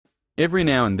Every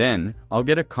now and then, I'll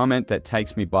get a comment that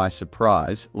takes me by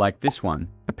surprise, like this one.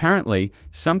 Apparently,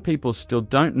 some people still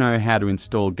don't know how to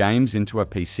install games into a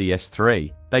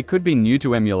RPCS3. They could be new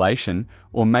to emulation,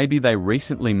 or maybe they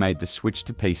recently made the switch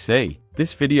to PC.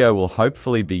 This video will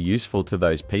hopefully be useful to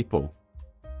those people.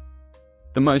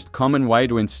 The most common way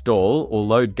to install or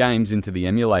load games into the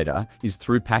emulator is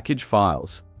through package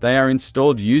files. They are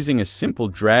installed using a simple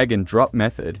drag and drop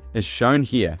method, as shown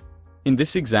here. In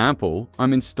this example,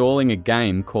 I'm installing a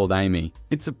game called Amy.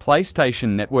 It's a PlayStation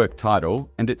Network title,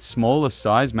 and its smaller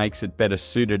size makes it better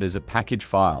suited as a package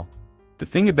file. The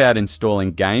thing about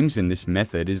installing games in this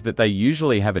method is that they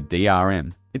usually have a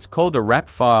DRM. It's called a RAP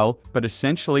file, but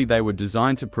essentially they were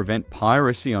designed to prevent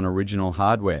piracy on original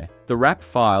hardware. The RAP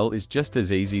file is just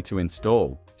as easy to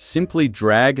install. Simply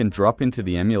drag and drop into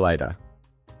the emulator.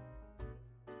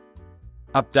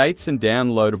 Updates and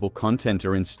downloadable content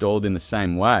are installed in the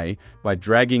same way, by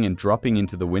dragging and dropping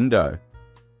into the window.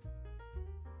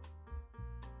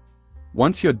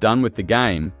 Once you're done with the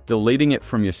game, deleting it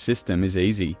from your system is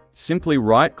easy. Simply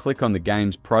right-click on the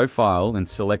game's profile and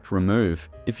select Remove.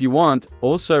 If you want,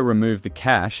 also remove the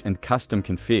cache and custom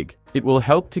config. It will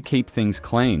help to keep things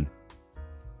clean.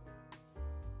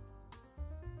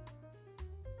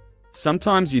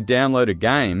 Sometimes you download a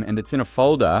game and it's in a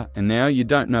folder and now you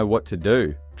don't know what to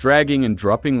do. Dragging and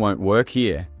dropping won't work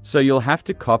here, so you'll have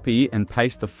to copy and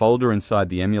paste the folder inside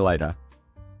the emulator.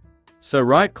 So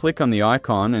right-click on the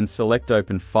icon and select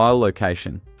Open File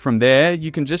Location. From there, you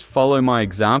can just follow my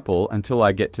example until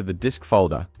I get to the disk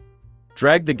folder.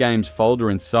 Drag the game's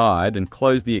folder inside and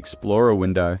close the Explorer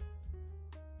window.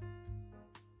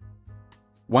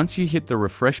 Once you hit the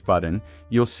refresh button,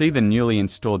 you'll see the newly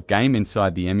installed game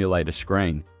inside the emulator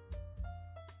screen.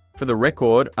 For the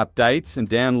record, updates and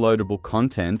downloadable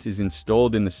content is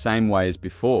installed in the same way as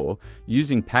before,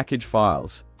 using package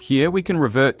files. Here we can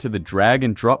revert to the drag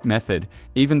and drop method,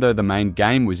 even though the main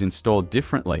game was installed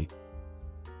differently.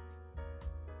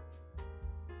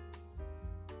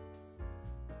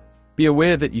 Be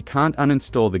aware that you can't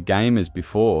uninstall the game as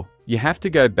before. You have to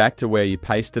go back to where you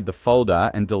pasted the folder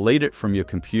and delete it from your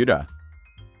computer.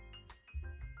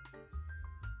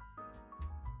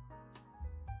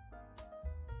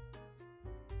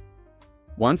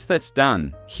 Once that's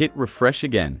done, hit refresh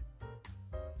again.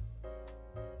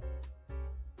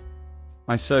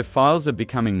 ISO files are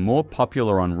becoming more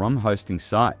popular on ROM hosting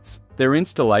sites. Their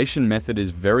installation method is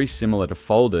very similar to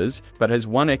folders, but has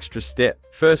one extra step.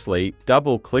 Firstly,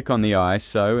 double-click on the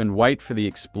ISO and wait for the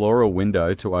Explorer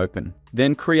window to open.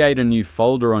 Then create a new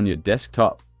folder on your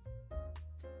desktop.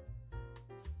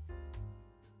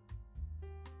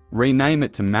 Rename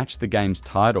it to match the game's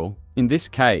title. In this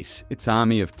case, it's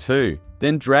Army of 2.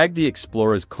 Then drag the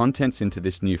Explorer's contents into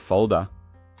this new folder.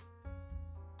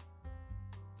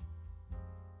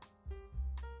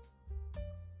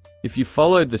 If you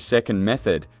followed the second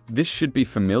method, this should be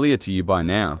familiar to you by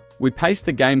now. We paste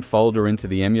the game folder into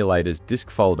the emulator's disk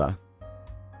folder.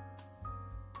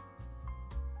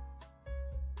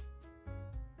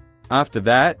 After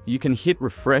that, you can hit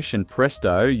refresh and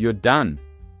presto, you're done.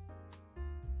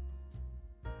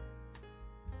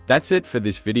 That's it for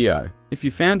this video. If you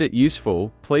found it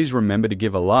useful, please remember to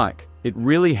give a like. It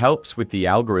really helps with the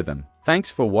algorithm.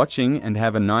 Thanks for watching and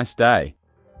have a nice day.